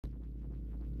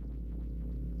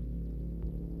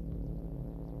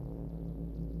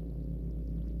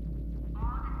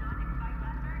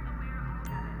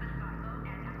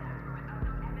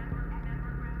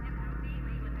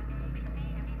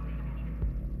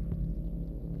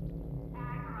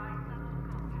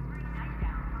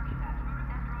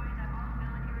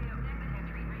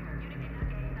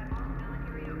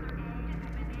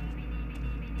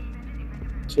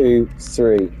2,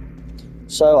 3.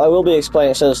 So I will be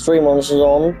explaining. So there's 3 monsters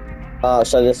on.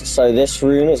 So this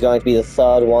room is going to be the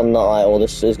 3rd one that or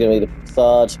this is going to be the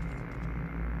 3rd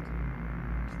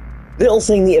little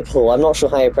thing that you pull. I'm not sure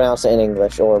how you pronounce it in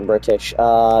English or in British,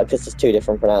 because there's 2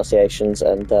 different pronunciations,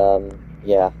 and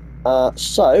yeah.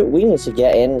 So we need to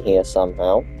get in here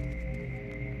somehow.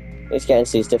 We need to get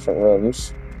into these different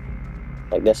rooms,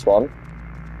 like this one.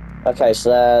 Okay,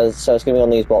 so it's going to be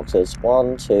on these boxes.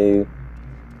 1, 2,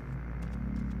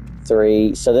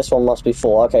 3. So this one must be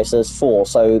 4. Okay, so there's 4.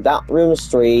 So that room's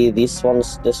 3. This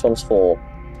one's 4.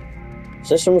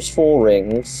 So this room's 4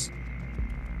 rings.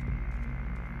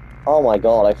 Oh my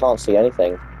god, I can't see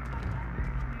anything.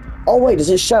 Oh wait,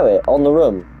 does it show it on the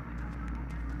room?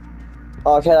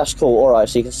 Oh, okay, that's cool. Alright,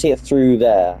 so you can see it through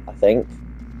there, I think.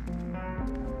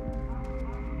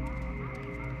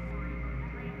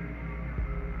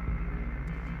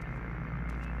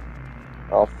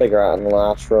 I'll figure out in the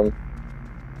last room.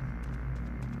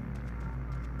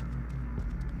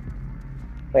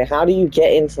 Wait, how do you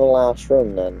get into the last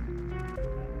room then?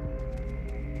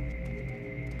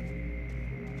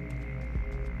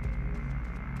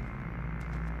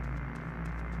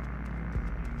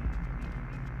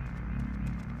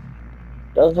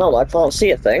 Doesn't help, I can't see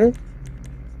a thing.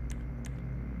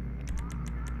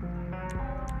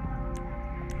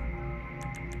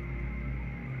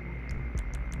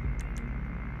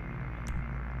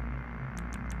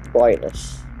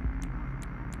 Brightness.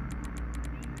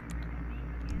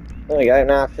 There we go,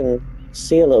 now I can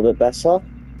see a little bit better.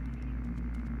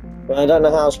 But I don't know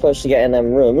how I'm supposed to get in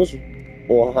them rooms,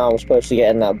 or how I'm supposed to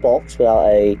get in that box without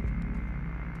a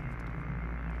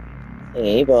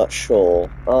thingy, but sure.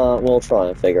 We'll try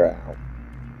and figure it out.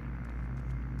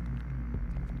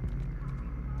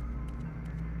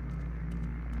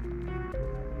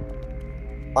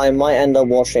 I might end up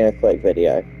watching a quick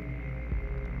video.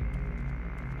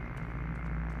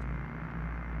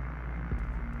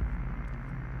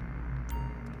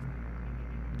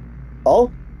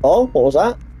 Oh? Oh, what was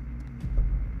that?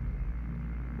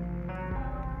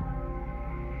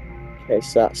 Okay,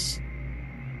 so that's...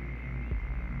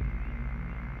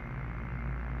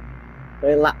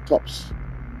 Where laptops?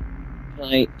 Can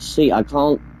I see? I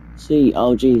can't see.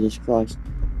 Oh, Jesus Christ.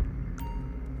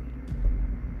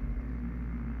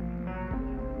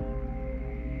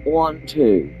 One,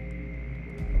 2.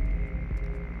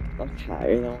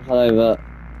 Okay, I'll head over.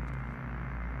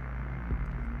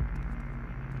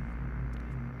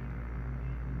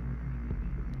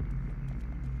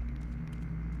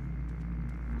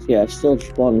 Yeah, still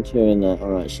just 1, 2 in there.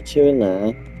 Alright, so 2 in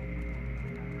there.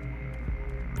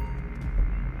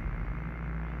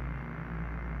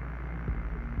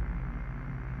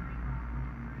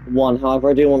 One, however,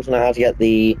 I do want to know how to get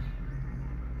the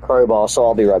crowbar, so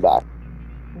I'll be right back.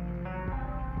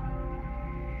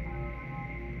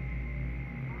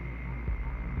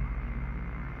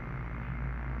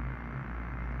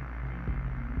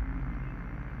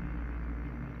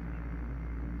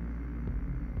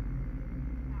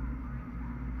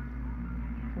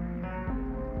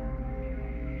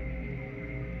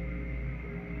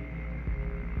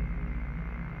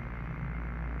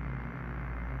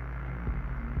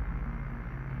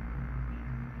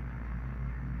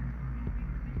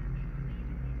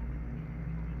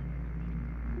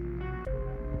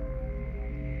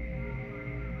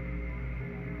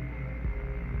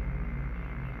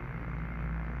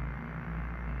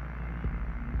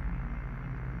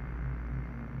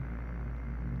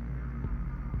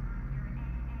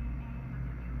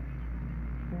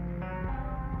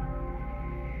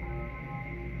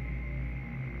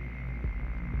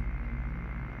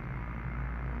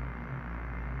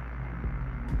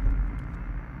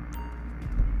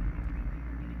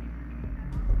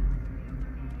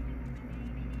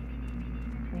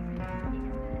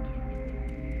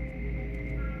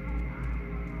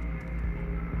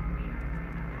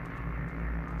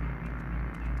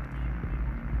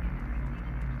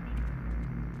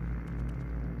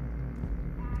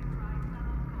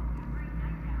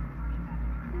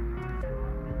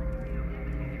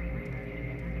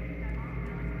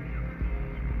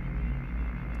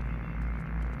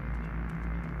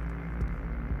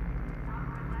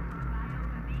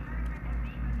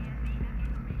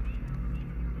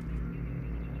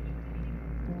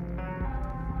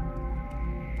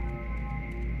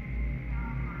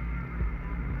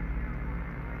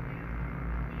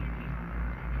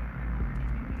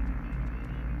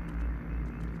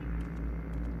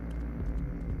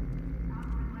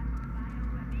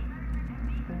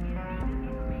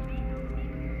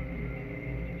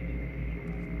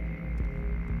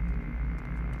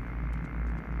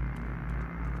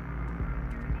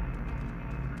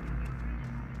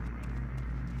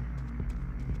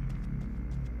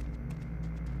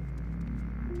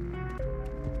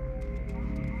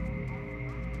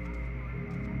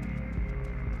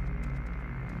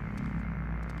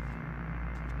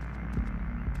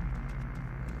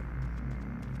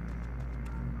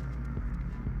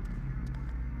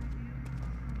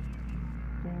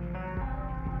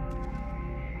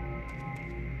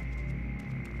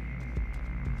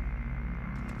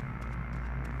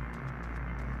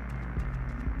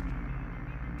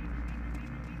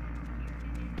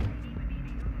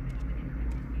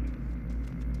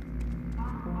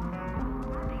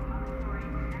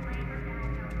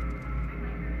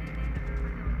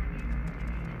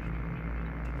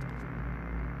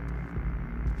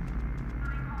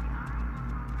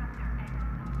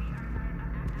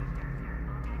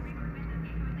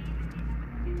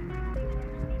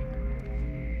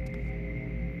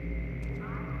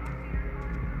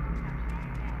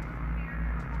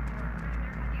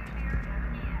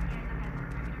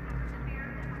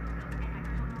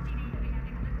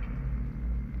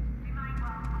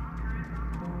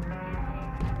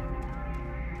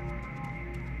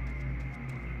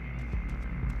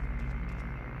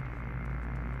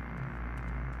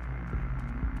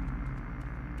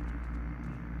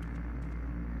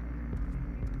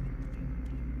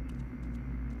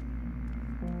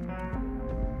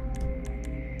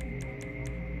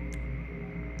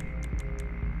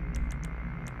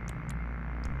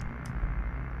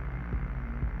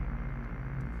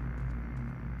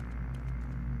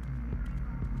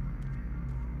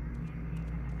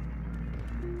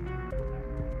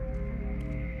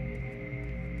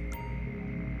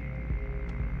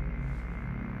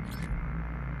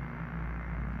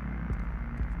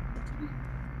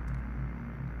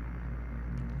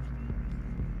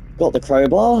 Got the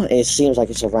crowbar. It seems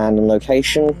like it's a random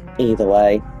location. Either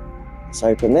way, let's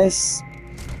open this.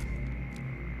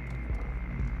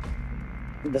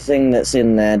 The thing that's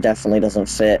in there definitely doesn't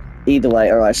fit. Either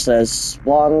way, alright, so there's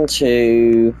 1,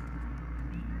 2,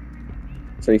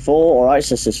 3, 4. Alright,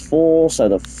 so this is 4, so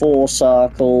the 4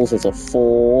 circles is a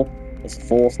 4. It's the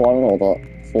fourth one, or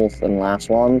the fourth and last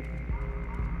one.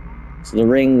 So the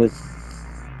ring with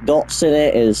dots in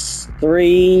it is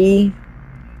 3.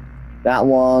 That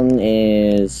one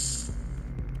is...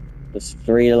 the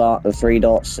 3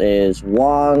 dots is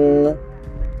 1.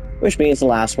 Which means the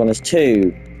last one is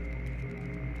 2.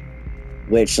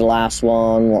 Which the last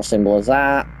one, what symbol is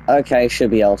that? Okay, should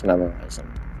be able to memorize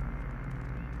them.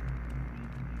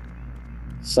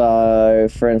 So,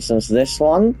 for instance, this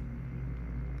one.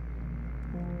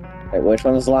 Wait, which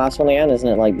one is the last one again? Isn't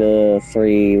it like the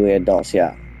 3 weird dots?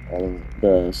 Yeah, on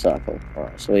the circle.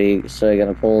 Alright, so we're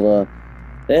gonna pull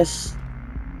this.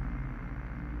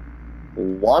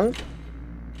 1.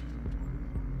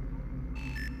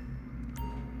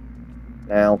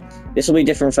 Now, this will be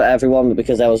different for everyone, but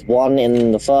because there was 1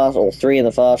 in the first, or 3 in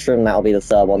the first room, that'll be the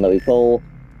third one that we pull.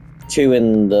 2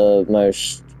 in the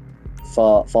most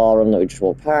far room that we just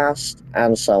walked past,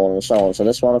 and so on and so on. So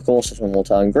this one, of course, this one will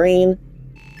turn green.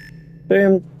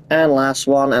 Boom. And last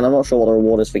one, and I'm not sure what the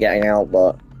reward is for getting out,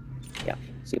 but yeah.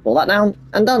 So you pull that down,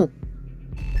 and done.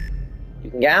 You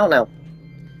can get out now.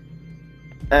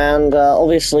 And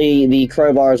obviously, the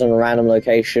crowbar is in a random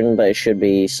location, but it should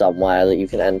be somewhere that you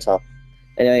can enter.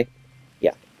 Anyway,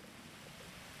 yeah.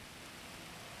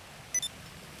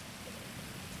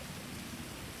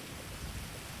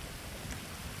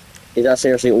 Is that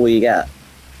seriously all you get?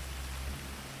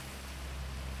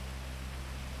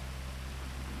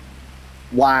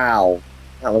 Wow.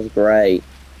 That was great.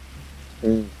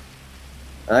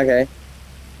 Okay.